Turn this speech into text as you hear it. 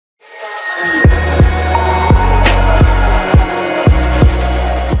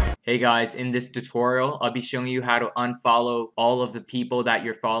Hey guys, in this tutorial, I'll be showing you how to unfollow all of the people that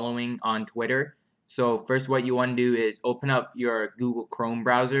you're following on Twitter. So first what you want to do is open up your Google Chrome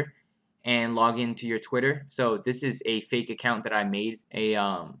browser and log into your Twitter. So this is a fake account that I made a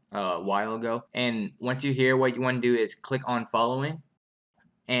while ago. And once you're here, what you want to do is click on following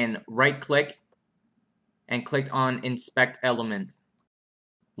and right click and click on inspect elements.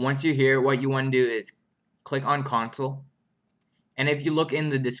 Once you're here, what you want to do is click on console. And if you look in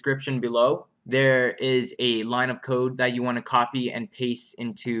the description below, there is a line of code that you want to copy and paste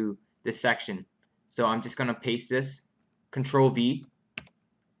into this section. So I'm just going to paste this, Control V,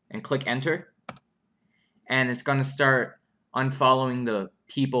 and click enter. And it's going to start unfollowing the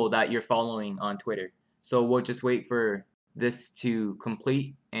people that you're following on Twitter. So we'll just wait for this to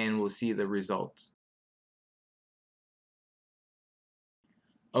complete and we'll see the results.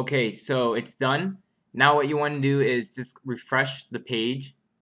 Okay, so it's done. Now what you want to do is just refresh the page.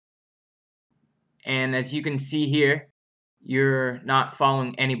 And as you can see here, you're not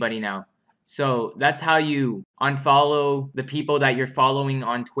following anybody now. So that's how you unfollow the people that you're following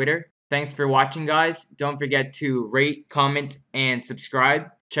on Twitter. Thanks for watching, guys. Don't forget to rate, comment, and subscribe.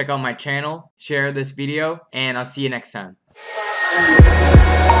 Check out my channel, share this video, and I'll see you next time.